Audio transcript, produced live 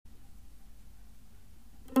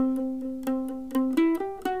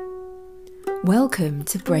Welcome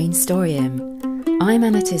to Brainstorium. I'm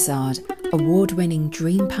Anna Tizard, award-winning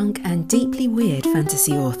dream punk and deeply weird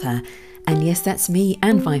fantasy author. And yes, that's me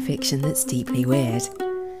and my fiction that's deeply weird.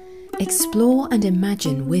 Explore and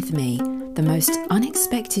imagine with me the most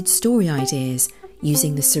unexpected story ideas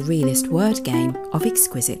using the surrealist word game of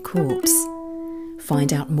Exquisite Corpse.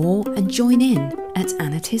 Find out more and join in at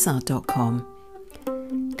annatizard.com.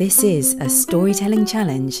 This is a storytelling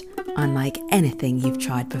challenge unlike anything you've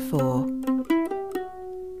tried before.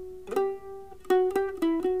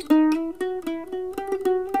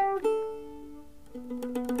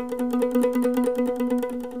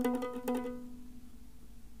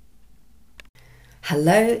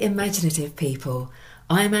 Hello imaginative people,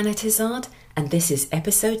 I'm Anna Tizard and this is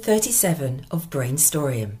episode 37 of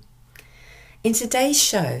Brainstorium. In today's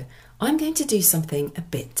show, I'm going to do something a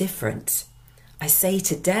bit different. I say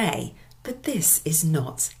today, but this is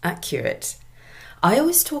not accurate. I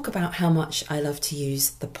always talk about how much I love to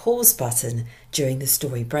use the pause button during the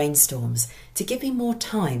story brainstorms to give me more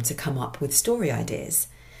time to come up with story ideas.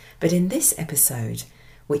 But in this episode,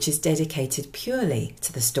 which is dedicated purely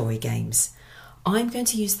to the story games, I'm going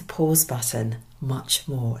to use the pause button much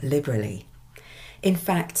more liberally. In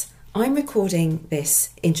fact, I'm recording this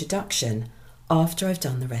introduction after I've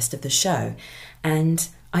done the rest of the show, and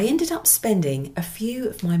I ended up spending a few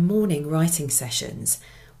of my morning writing sessions,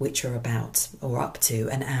 which are about or up to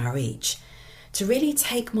an hour each, to really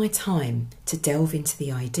take my time to delve into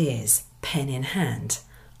the ideas, pen in hand,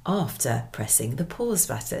 after pressing the pause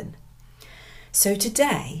button. So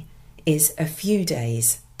today is a few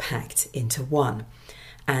days packed into one,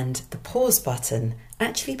 and the pause button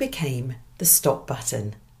actually became the stop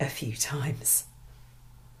button a few times.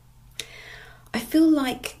 I feel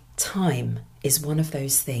like time is one of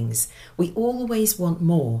those things we always want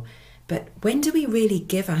more, but when do we really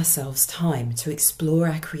give ourselves time to explore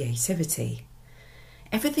our creativity?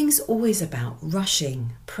 Everything's always about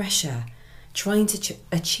rushing, pressure, trying to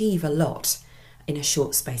achieve a lot in a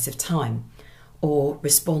short space of time, or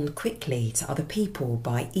respond quickly to other people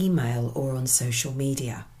by email or on social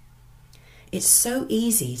media. It's so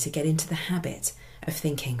easy to get into the habit of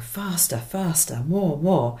thinking faster, faster,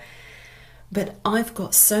 more. But I've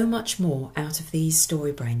got so much more out of these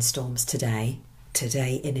story brainstorms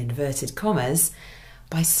today in inverted commas,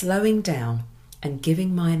 by slowing down and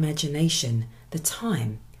giving my imagination the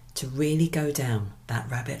time to really go down that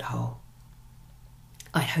rabbit hole.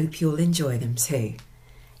 I hope you'll enjoy them too.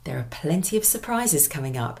 There are plenty of surprises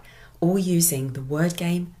coming up, all using the word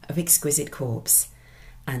game of Exquisite Corpse,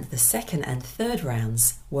 and the second and third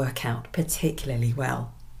rounds work out particularly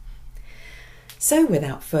well. So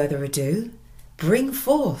without further ado, bring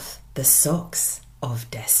forth the Socks of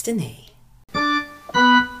Destiny.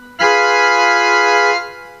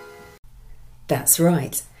 That's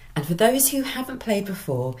right, and for those who haven't played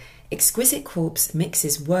before, Exquisite Corpse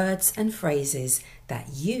mixes words and phrases that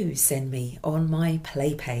you send me on my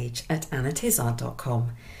play page at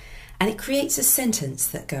annatizard.com, and it creates a sentence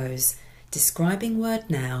that goes describing word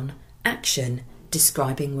noun, action,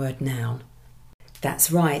 describing word noun. That's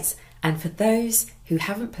right, and for those who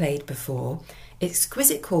haven't played before,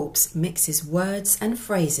 Exquisite Corpse mixes words and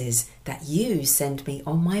phrases that you send me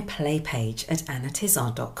on my play page at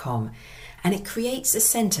annatizard.com, and it creates a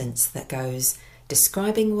sentence that goes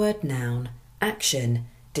describing word noun, action,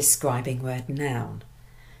 describing word noun.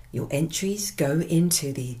 Your entries go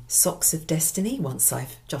into the Socks of Destiny once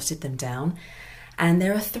I've jotted them down, and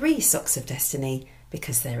there are 3 Socks of Destiny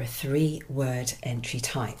because there are 3 word entry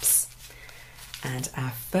types. And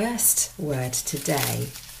our first word today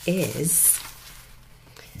is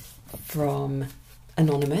from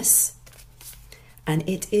Anonymous, and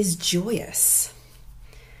it is joyous.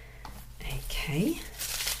 Okay,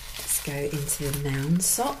 let's go into the noun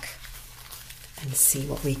sock and see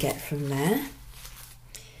what we get from there.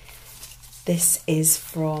 This is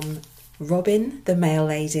from Robin, the mail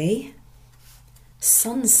lady.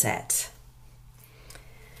 Sunset.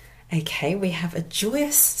 Okay, we have a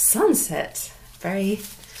joyous sunset. Very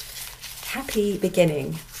happy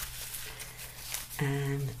beginning.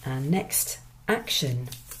 And our next action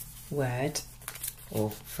word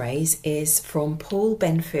or phrase is from Paul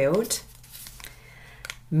Benfield.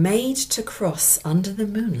 Made to cross under the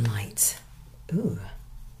moonlight. Ooh,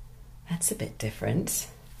 that's a bit different.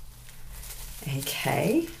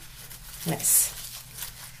 Okay, let's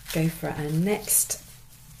go for our next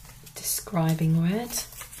describing word,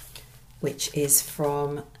 which is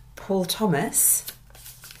from Paul Thomas.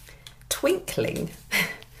 Twinkling.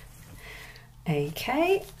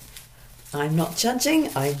 Okay, I'm not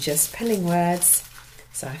judging, I'm just pulling words.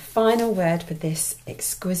 So our final word for this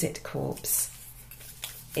Exquisite Corpse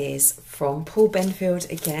is from Paul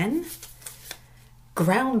Benfield again.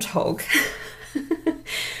 Groundhog.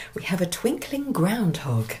 We have a twinkling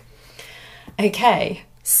groundhog. Okay,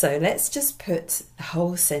 so let's just put the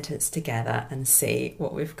whole sentence together and see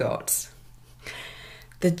what we've got.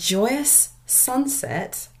 The joyous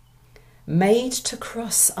sunset made to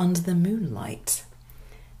cross under the moonlight.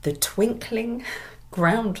 The twinkling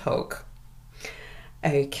groundhog.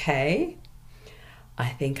 Okay, I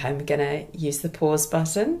think I'm going to use the pause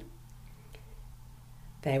button.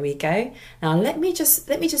 There we go. Now let me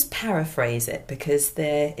just paraphrase it, because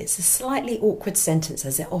it's a slightly awkward sentence,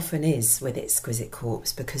 as it often is with Exquisite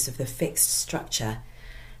Corpse, because of the fixed structure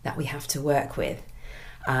that we have to work with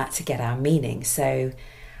to get our meaning. So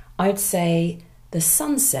I'd say the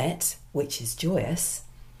sunset, which is joyous,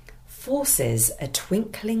 forces a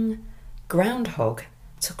twinkling groundhog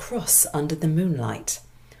to cross under the moonlight,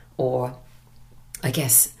 or I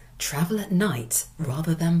guess travel at night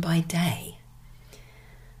rather than by day.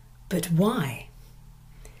 But why?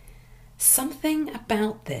 Something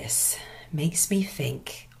about this makes me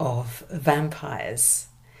think of vampires.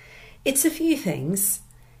 It's a few things.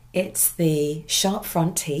 It's the sharp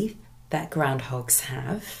front teeth that groundhogs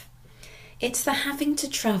have. It's the having to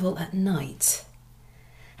travel at night.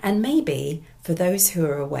 And maybe, for those who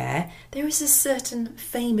are aware, there is a certain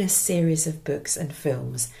famous series of books and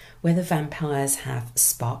films where the vampires have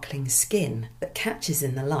sparkling skin that catches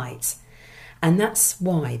in the light. And that's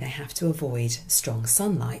why they have to avoid strong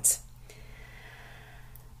sunlight.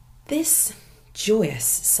 This joyous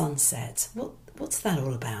sunset, what's that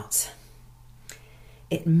all about?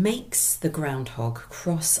 It makes the groundhog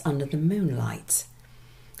cross under the moonlight,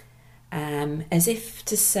 as if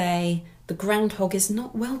to say the groundhog is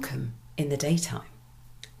not welcome in the daytime.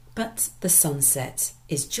 But the sunset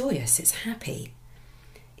is joyous, it's happy.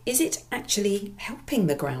 Is it actually helping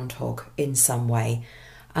the groundhog in some way?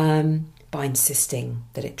 By insisting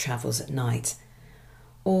that it travels at night?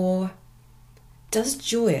 Or does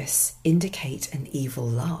joyous indicate an evil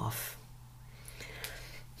laugh?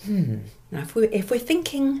 Now if we're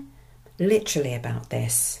thinking literally about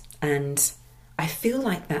this, and I feel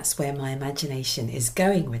like that's where my imagination is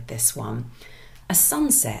going with this one, a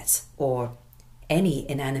sunset or any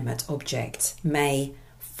inanimate object may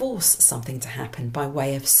force something to happen by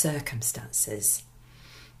way of circumstances.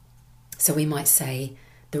 So we might say,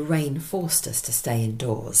 the rain forced us to stay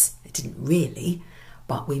indoors. It didn't really,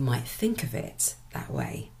 but we might think of it that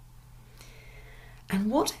way. And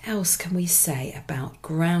what else can we say about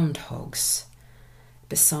groundhogs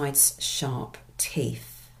besides sharp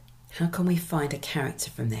teeth? How can we find a character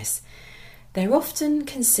from this? They're often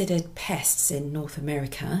considered pests in North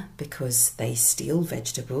America because they steal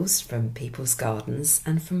vegetables from people's gardens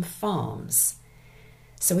and from farms.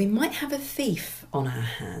 So we might have a thief on our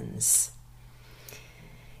hands.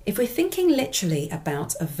 If we're thinking literally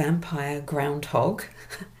about a vampire groundhog,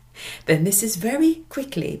 then this is very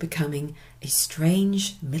quickly becoming a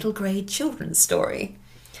strange middle-grade children's story.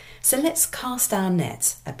 So let's cast our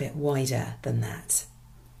net a bit wider than that.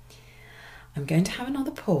 I'm going to have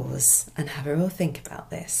another pause and have a real think about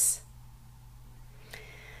this.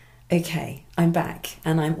 Okay, I'm back,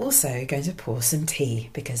 and I'm also going to pour some tea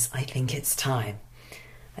because I think it's time.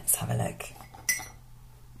 Let's have a look.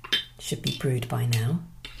 Should be brewed by now.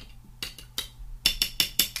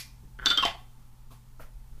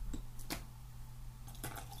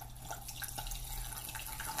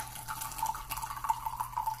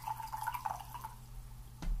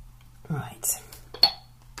 Right.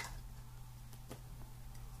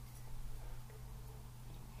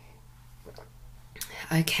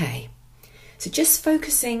 Okay, so just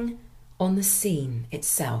focusing on the scene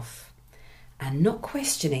itself and not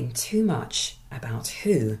questioning too much about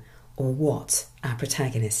who or what our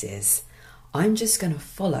protagonist is. I'm just going to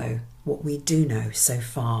follow what we do know so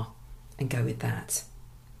far and go with that.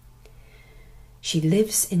 She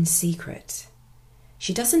lives in secret.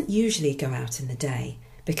 She doesn't usually go out in the day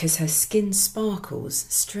because her skin sparkles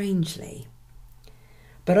strangely.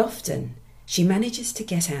 But often she manages to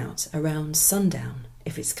get out around sundown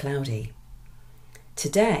if it's cloudy.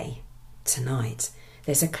 Tonight,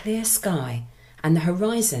 there's a clear sky and the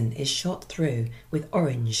horizon is shot through with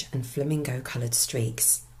orange and flamingo-coloured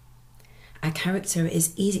streaks. Our character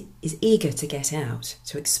is eager to get out,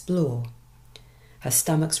 to explore. Her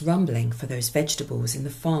stomach's rumbling for those vegetables in the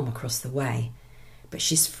farm across the way, but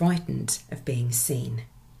she's frightened of being seen.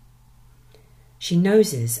 She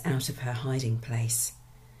noses out of her hiding place.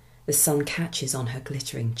 The sun catches on her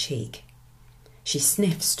glittering cheek. She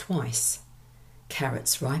sniffs twice.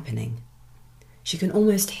 Carrots ripening. She can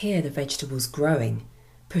almost hear the vegetables growing,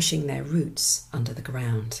 pushing their roots under the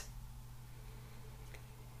ground.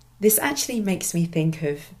 This actually makes me think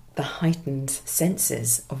of the heightened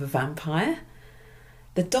senses of a vampire.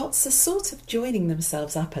 The dots are sort of joining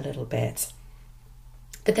themselves up a little bit.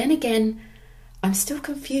 But then again, I'm still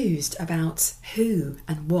confused about who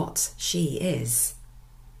and what she is.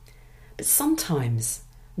 But sometimes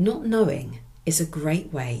not knowing is a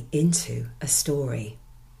great way into a story.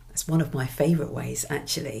 That's one of my favourite ways,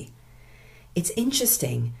 actually. It's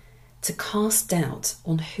interesting to cast doubt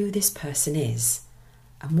on who this person is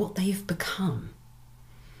and what they've become.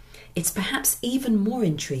 It's perhaps even more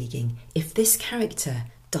intriguing if this character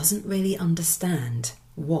doesn't really understand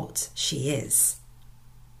what she is.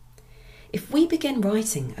 If we begin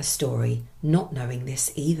writing a story not knowing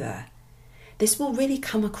this either, this will really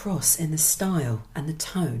come across in the style and the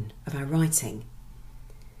tone of our writing.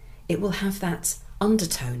 It will have that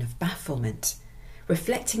undertone of bafflement,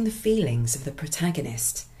 reflecting the feelings of the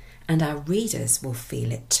protagonist, and our readers will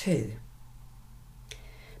feel it too.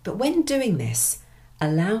 But when doing this,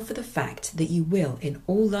 allow for the fact that you will, in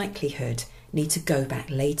all likelihood, need to go back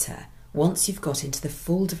later, once you've got into the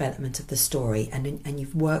full development of the story and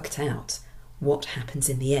you've worked out what happens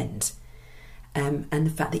in the end, and the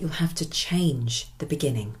fact that you'll have to change the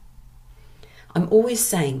beginning. I'm always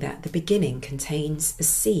saying that the beginning contains a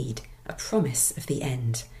seed, a promise of the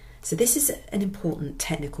end. So this is an important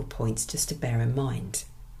technical point just to bear in mind.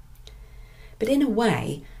 But in a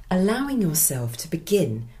way, allowing yourself to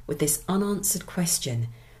begin with this unanswered question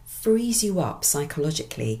frees you up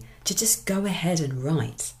psychologically to just go ahead and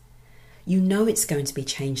write. You know it's going to be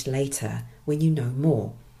changed later when you know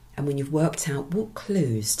more and when you've worked out what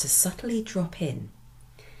clues to subtly drop in.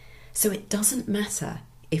 So it doesn't matter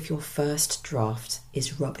if your first draft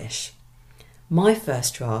is rubbish. My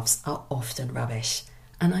first drafts are often rubbish,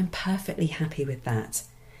 and I'm perfectly happy with that,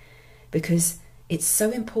 because it's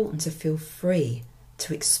so important to feel free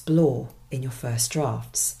to explore in your first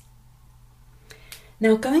drafts.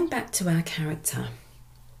 Now, going back to our character,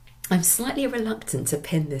 I'm slightly reluctant to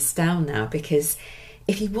pin this down now, because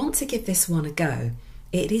if you want to give this one a go,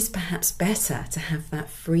 it is perhaps better to have that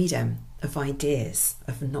freedom of ideas,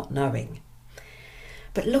 of not knowing.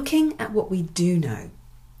 But looking at what we do know,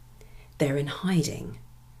 they're in hiding.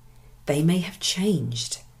 They may have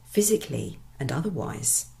changed physically and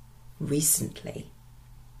otherwise recently.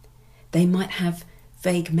 They might have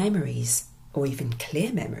vague memories or even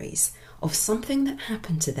clear memories of something that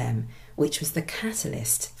happened to them which was the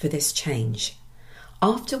catalyst for this change,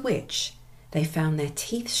 after which they found their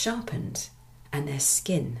teeth sharpened and their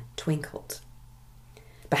skin twinkled.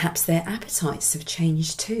 Perhaps their appetites have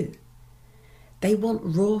changed too. They want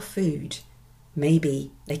raw food.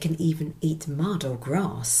 Maybe they can even eat mud or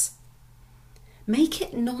grass. Make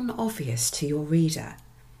it non-obvious to your reader.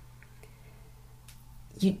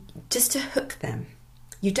 Just to hook them.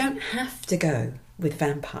 You don't have to go with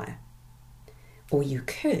vampire. Or you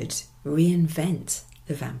could reinvent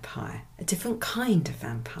the vampire, a different kind of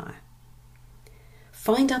vampire.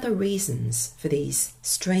 Find other reasons for these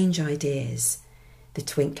strange ideas. The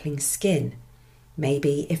twinkling skin,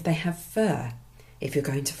 maybe if they have fur, if you're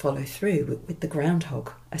going to follow through with the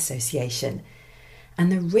groundhog association,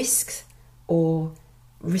 and the risks or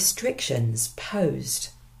restrictions posed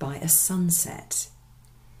by a sunset.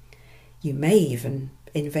 You may even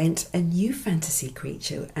invent a new fantasy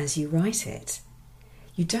creature as you write it.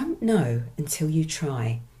 You don't know until you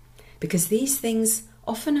try, because these things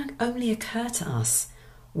often only occur to us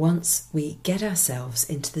once we get ourselves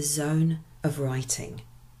into the zone of writing.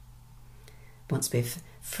 Once we've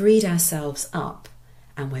freed ourselves up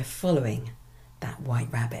and we're following that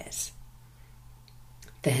white rabbit.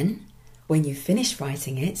 Then, when you finish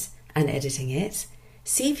writing it and editing it,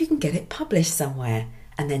 see if you can get it published somewhere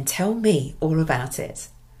and then tell me all about it.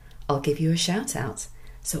 I'll give you a shout out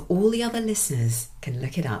so all the other listeners can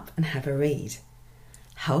look it up and have a read.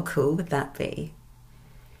 How cool would that be?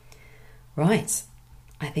 Right,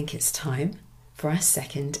 I think it's time for our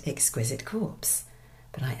second exquisite corpse.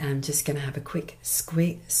 But I am just going to have a quick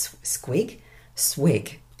swig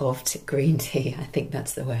of green tea. I think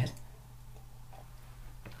that's the word.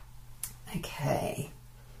 Okay.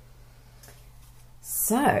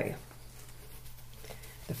 So,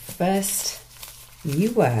 the first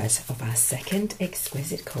new word of our second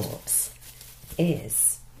exquisite corpse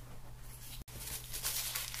is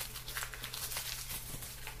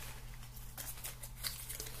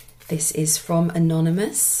this is from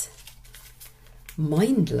Anonymous.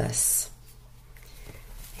 Mindless.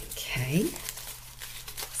 Okay,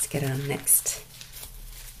 let's get our next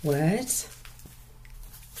word.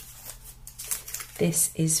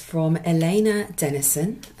 This is from Elena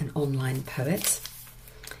Dennison, an online poet.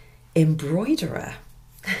 Embroiderer.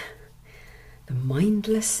 The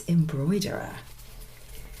mindless embroiderer.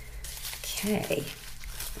 Okay,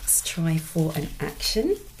 let's try for an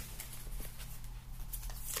action.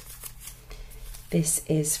 This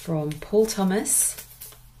is from Paul Thomas.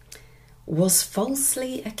 Was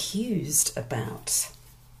falsely accused about.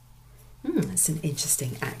 That's an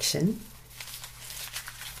interesting action.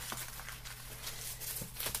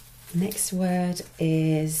 Next word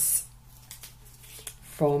is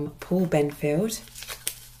from Paul Benfield.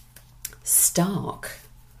 Stark.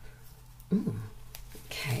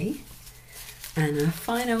 Okay. And our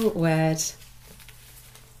final word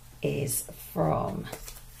is from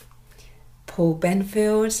Paul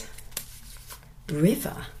Benfield.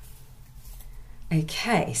 River.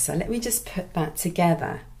 Okay, so let me just put that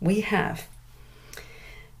together. We have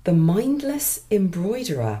the mindless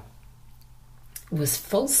embroiderer was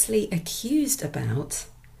falsely accused about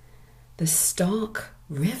the Stark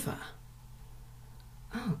River.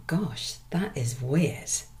 Oh gosh, that is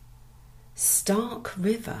weird. Stark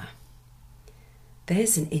River.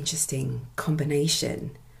 There's an interesting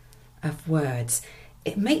combination of words.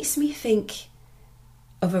 It makes me think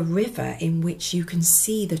of a river in which you can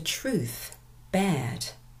see the truth bared.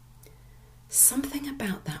 Something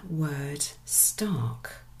about that word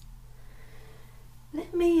stark.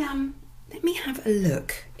 Let me have a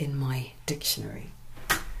look in my dictionary,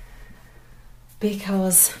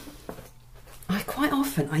 because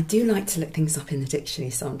I do like to look things up in the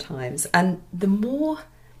dictionary sometimes, and the more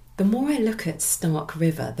I look at Stark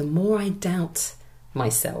River, the more I doubt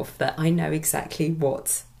myself that I know exactly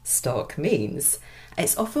what stark means.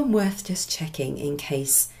 It's often worth just checking in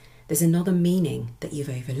case there's another meaning that you've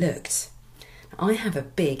overlooked. I have a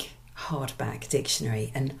big hardback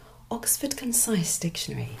dictionary, an Oxford Concise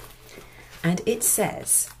Dictionary, and it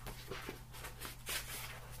says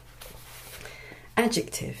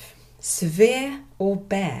adjective, severe or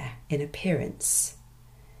bare in appearance.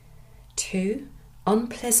 2,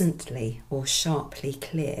 unpleasantly or sharply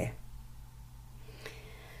clear.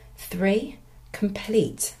 3,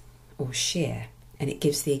 complete or sheer, and it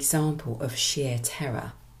gives the example of sheer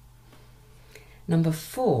terror. Number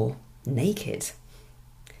 4, naked.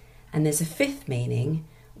 And there's a 5th meaning,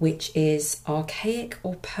 which is archaic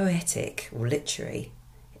or poetic or literary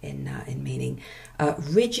in meaning,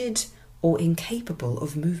 rigid or incapable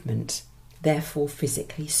of movement, therefore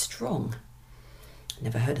physically strong.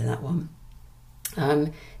 Never heard of that one.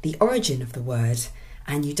 The origin of the word,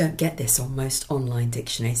 and you don't get this on most online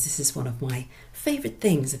dictionaries. This is one of my favourite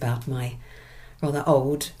things about my rather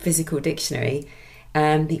old physical dictionary.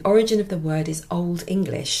 The origin of the word is Old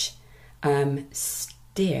English,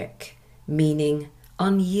 stirk, meaning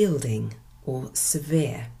unyielding or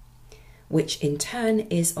severe, which in turn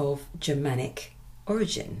is of Germanic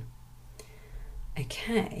origin.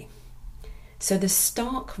 Okay, so the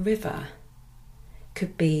Stark River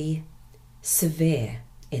could be severe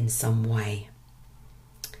in some way.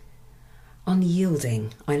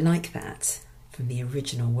 Unyielding, I like that from the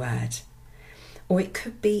original word. Or it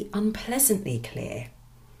could be unpleasantly clear.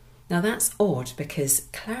 Now that's odd because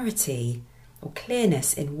clarity or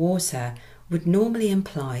clearness in water would normally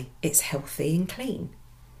imply it's healthy and clean.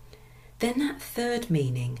 Then that 3rd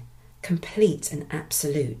meaning, complete and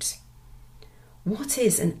absolute. What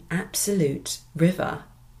is an absolute river?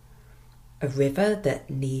 A river that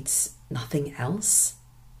needs nothing else?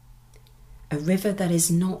 A river that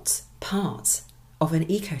is not part of an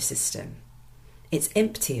ecosystem. It's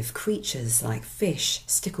empty of creatures like fish,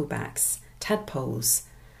 sticklebacks, tadpoles,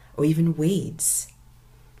 or even weeds.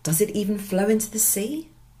 Does it even flow into the sea?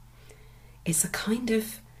 It's a kind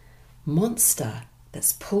of monster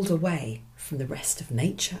that's pulled away from the rest of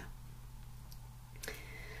nature.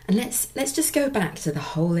 And let's just go back to the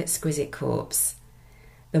whole exquisite corpse.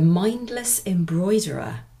 The mindless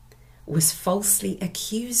embroiderer was falsely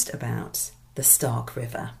accused about the Stark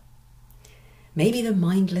River. Maybe the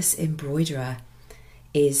mindless embroiderer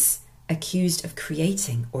is accused of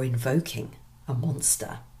creating or invoking a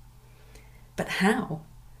monster. But how?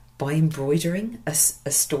 By embroidering a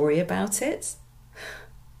story about it?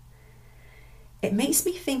 It makes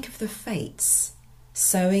me think of the fates,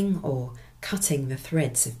 sewing or cutting the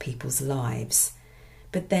threads of people's lives.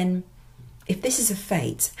 But then, if this is a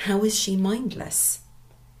fate, how is she mindless?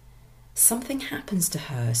 Something happens to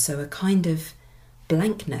her, so a kind of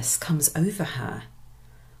blankness comes over her,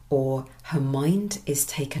 or her mind is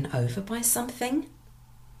taken over by something,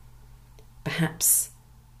 perhaps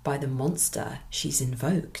by the monster she's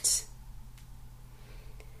invoked.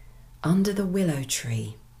 Under the willow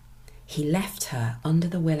tree. He left her under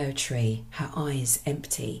the willow tree, her eyes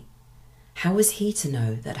empty. How was he to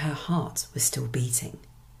know that her heart was still beating?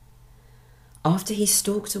 After he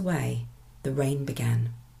stalked away, the rain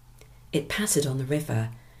began. It pattered on the river,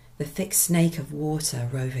 the thick snake of water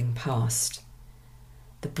roving past.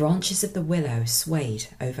 The branches of the willow swayed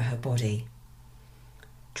over her body.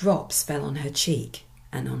 Drops fell on her cheek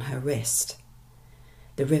and on her wrist.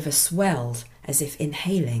 The river swelled as if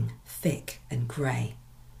inhaling, thick and grey.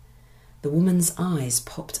 The woman's eyes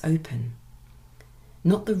popped open.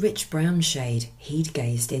 Not the rich brown shade he'd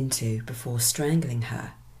gazed into before strangling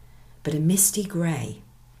her, but a misty grey,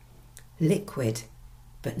 liquid,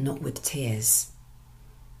 but not with tears.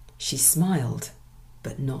 She smiled,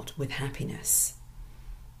 but not with happiness.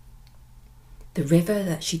 The river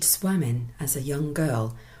that she'd swum in as a young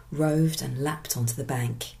girl roved and lapped onto the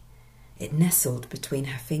bank. It nestled between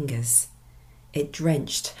her fingers. It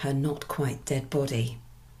drenched her not quite dead body.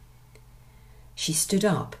 She stood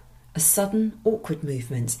up, a sudden, awkward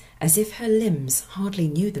movement, as if her limbs hardly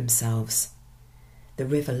knew themselves. The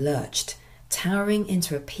river lurched, towering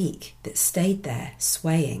into a peak that stayed there,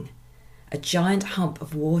 swaying, a giant hump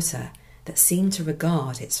of water that seemed to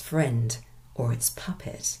regard its friend or its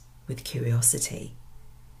puppet with curiosity.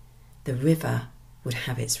 The river would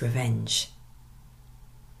have its revenge.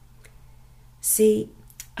 See,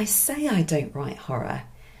 I say I don't write horror,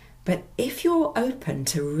 but if you're open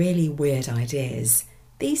to really weird ideas,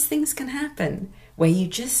 these things can happen where you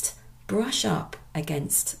just brush up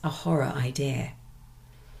against a horror idea.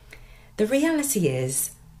 The reality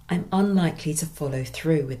is, I'm unlikely to follow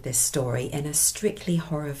through with this story in a strictly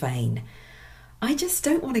horror vein. I just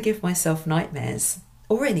don't want to give myself nightmares,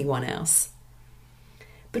 or anyone else.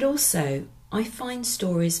 But also, I find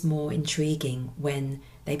stories more intriguing when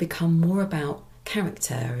they become more about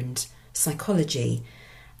character and psychology,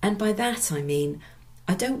 and by that I mean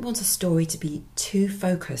I don't want a story to be too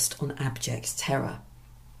focused on abject terror,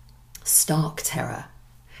 stark terror.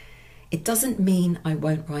 It doesn't mean I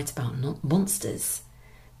won't write about monsters,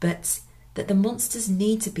 but that the monsters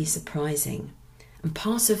need to be surprising and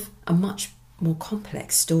part of a much more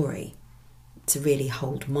complex story to really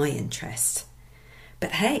hold my interest.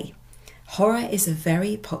 But hey, horror is a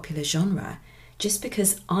very popular genre. Just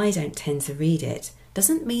because I don't tend to read it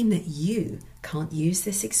doesn't mean that you can't use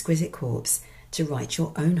this exquisite corpse to write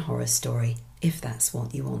your own horror story if that's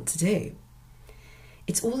what you want to do.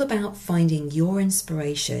 It's all about finding your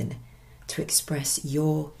inspiration to express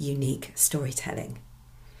your unique storytelling.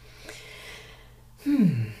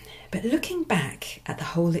 But looking back at the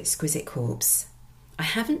whole exquisite corpse, I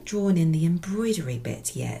haven't drawn in the embroidery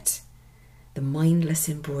bit yet, the mindless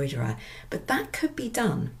embroiderer, but that could be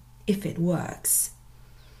done if it works.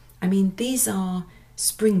 I mean, these are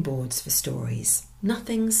springboards for stories,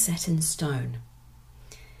 nothing set in stone.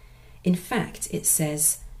 In fact, it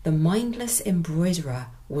says the mindless embroiderer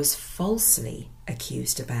was falsely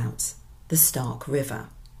accused about the Stark River.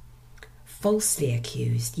 Falsely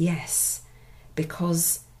accused, yes,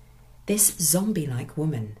 because this zombie-like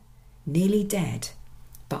woman, nearly dead,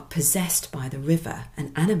 but possessed by the river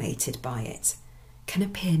and animated by it, can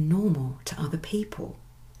appear normal to other people.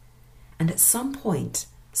 And at some point,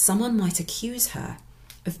 someone might accuse her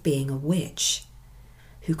of being a witch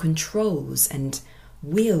who controls and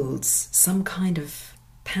wields some kind of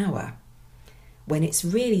power, when it's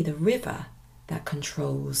really the river that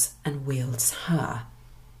controls and wields her.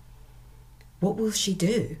 What will she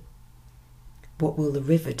do? What will the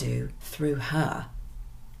river do through her?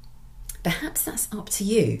 Perhaps that's up to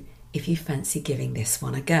you if you fancy giving this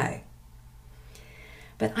one a go.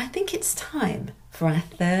 But I think it's time for our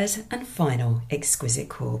third and final exquisite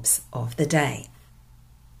corpse of the day.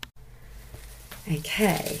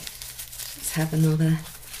 Okay, let's have another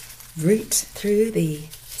route through the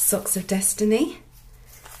Socks of Destiny.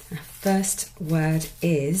 Our first word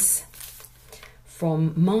is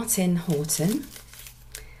from Martin Horton,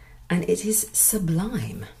 and it is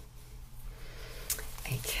sublime.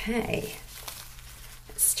 Okay,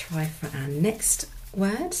 let's try for our next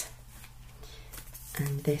word.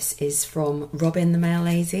 And this is from Robin the Mail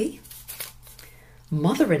Lady.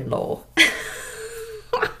 Mother-in-law.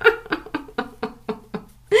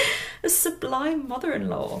 A sublime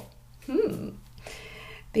mother-in-law.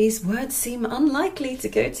 These words seem unlikely to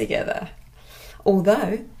go together.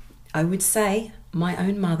 Although, I would say my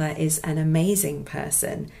own mother is an amazing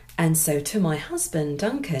person, and so to my husband,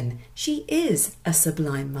 Duncan, she is a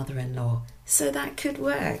sublime mother-in-law. So that could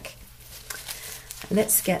work.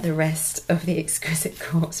 Let's get the rest of the exquisite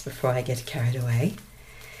corpse before I get carried away.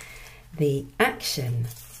 The action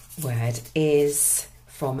word is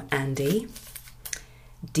from Andy.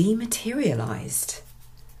 Dematerialized.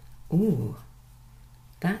 Ooh,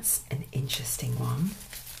 that's an interesting one.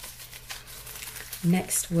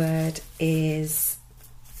 Next word is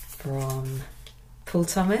from Paul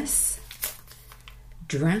Thomas.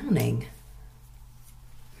 drowning.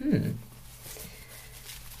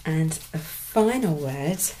 And a final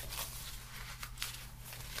word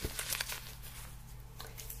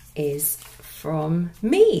is from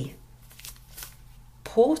me.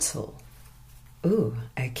 Portal. Ooh,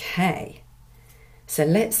 okay. So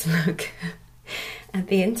let's look at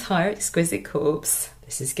the entire exquisite corpse.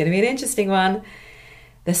 This is going to be an interesting one.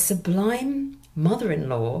 The sublime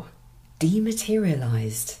mother-in-law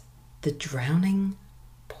dematerialized. The drowning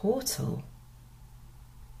portal.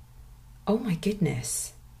 Oh my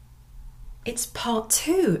goodness. It's part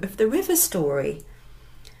 2 of the river story.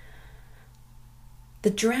 The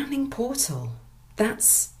drowning portal.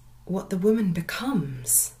 That's what the woman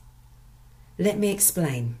becomes. Let me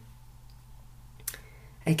explain.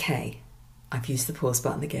 Okay, I've used the pause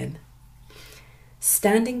button again.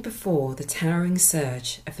 Standing before the towering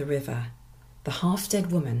surge of the river, the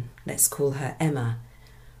half-dead woman, let's call her Emma,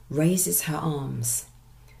 raises her arms.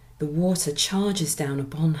 The water charges down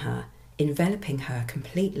upon her, enveloping her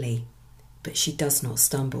completely, but she does not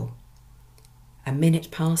stumble. A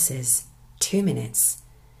minute passes, 2 minutes.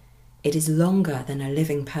 It is longer than a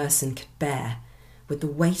living person could bear, with the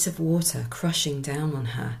weight of water crushing down on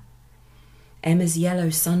her. Emma's yellow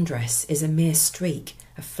sundress is a mere streak,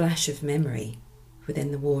 a flash of memory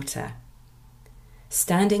within the water.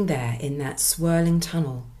 Standing there in that swirling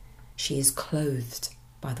tunnel, she is clothed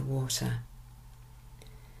by the water.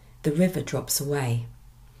 The river drops away.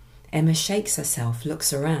 Emma shakes herself,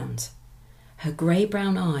 looks around. Her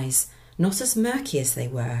grey-brown eyes, not as murky as they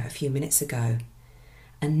were a few minutes ago,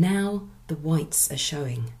 and now the whites are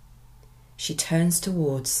showing. She turns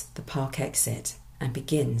towards the park exit and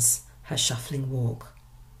begins her shuffling walk.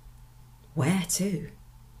 Where to?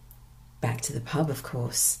 Back to the pub, of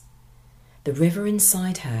course. The river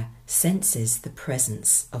inside her senses the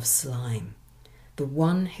presence of slime, the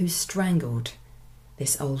one who strangled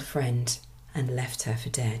this old friend and left her for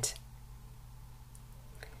dead.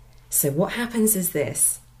 So what happens is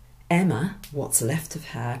this. Emma, what's left of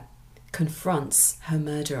her, confronts her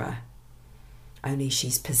murderer. Only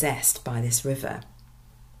she's possessed by this river.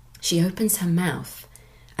 She opens her mouth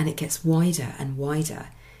and it gets wider and wider.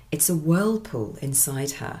 It's a whirlpool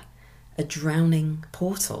inside her, a drowning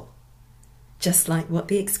portal, just like what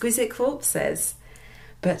the exquisite corpse says.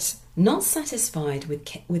 But not satisfied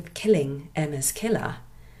with killing Emma's killer,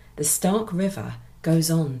 the Stark River goes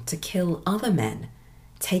on to kill other men,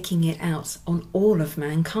 taking it out on all of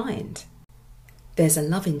mankind. There's a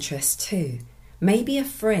love interest too, maybe a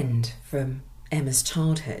friend from Emma's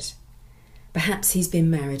childhood. Perhaps he's been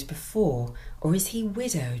married before, or is he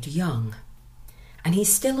widowed young? And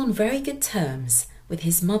he's still on very good terms with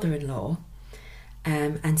his mother-in-law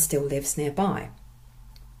and still lives nearby.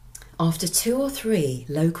 After 2 or 3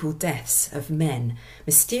 local deaths of men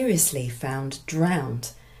mysteriously found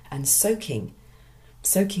drowned and soaking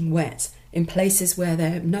wet in places where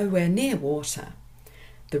they're nowhere near water,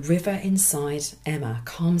 the river inside Emma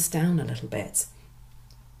calms down a little bit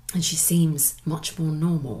and she seems much more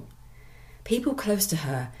normal. People close to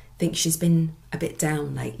her think she's been a bit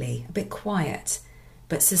down lately, a bit quiet,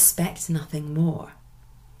 but suspect nothing more.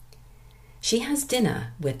 She has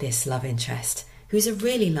dinner with this love interest, who's a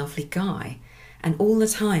really lovely guy, and all the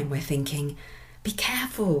time we're thinking, be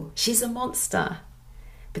careful, she's a monster.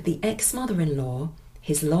 But the ex-mother-in-law,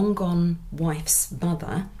 his long-gone wife's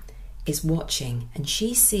mother, is watching and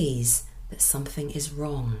she sees that something is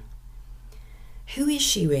wrong. Who is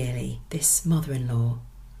she really, this mother-in-law?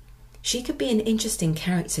 She could be an interesting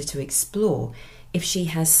character to explore if she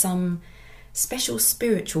has some special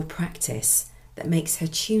spiritual practice that makes her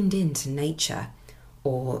tuned in to nature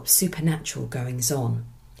or supernatural goings-on,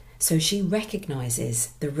 so she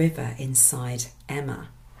recognises the river inside Emma.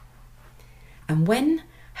 And when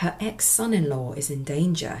her ex-son-in-law is in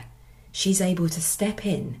danger, she's able to step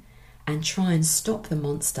in and try and stop the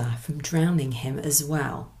monster from drowning him as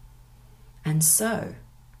well. And so,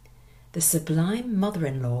 the sublime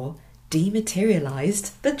mother-in-law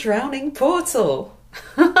dematerialised the drowning portal.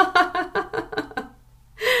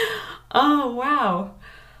 Oh, wow.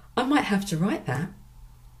 I might have to write that.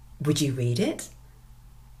 Would you read it?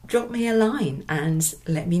 Drop me a line and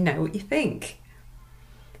let me know what you think.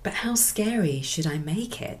 But how scary should I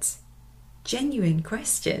make it? Genuine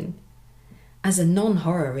question. As a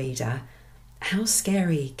non-horror reader, how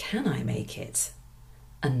scary can I make it?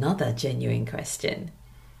 Another genuine question.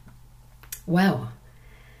 Well,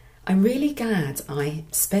 I'm really glad I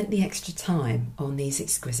spent the extra time on these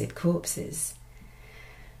exquisite corpses.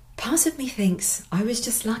 Part of me thinks I was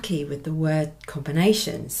just lucky with the word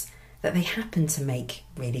combinations, that they happen to make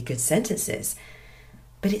really good sentences.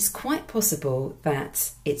 But it's quite possible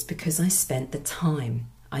that it's because I spent the time.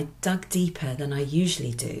 I dug deeper than I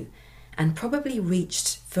usually do and probably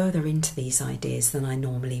reached further into these ideas than I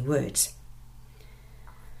normally would.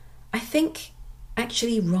 I think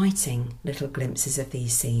actually writing little glimpses of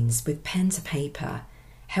these scenes with pen to paper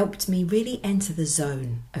helped me really enter the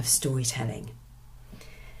zone of storytelling.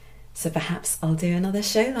 So perhaps I'll do another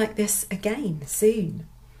show like this again soon.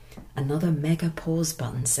 Another mega pause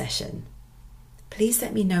button session. Please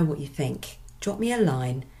let me know what you think. Drop me a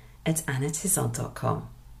line at annatizard.com.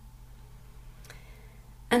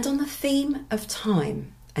 And on the theme of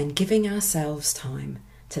time and giving ourselves time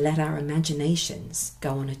to let our imaginations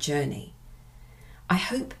go on a journey, I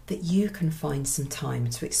hope that you can find some time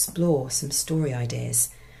to explore some story ideas,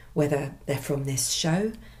 whether they're from this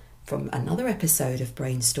show, from another episode of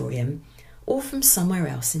Brainstorium, or from somewhere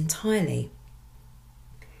else entirely.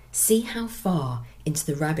 See how far into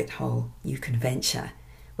the rabbit hole you can venture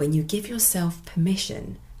when you give yourself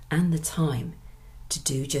permission and the time to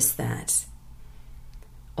do just that.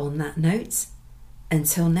 On that note,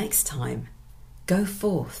 until next time, go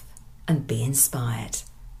forth and be inspired.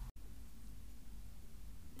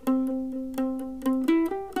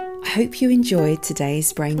 I hope you enjoyed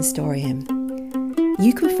today's Brainstorium.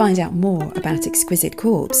 You can find out more about Exquisite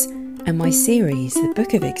Corpse and my series, The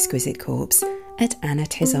Book of Exquisite Corpse, at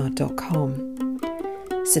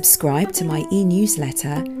annatizard.com. Subscribe to my e-newsletter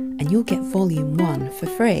and you'll get Volume 1 for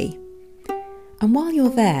free. And while you're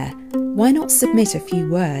there, why not submit a few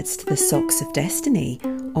words to the Socks of Destiny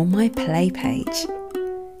on my play page?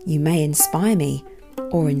 You may inspire me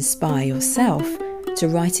or inspire yourself to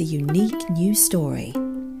write a unique new story.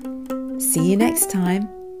 See you next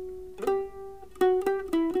time.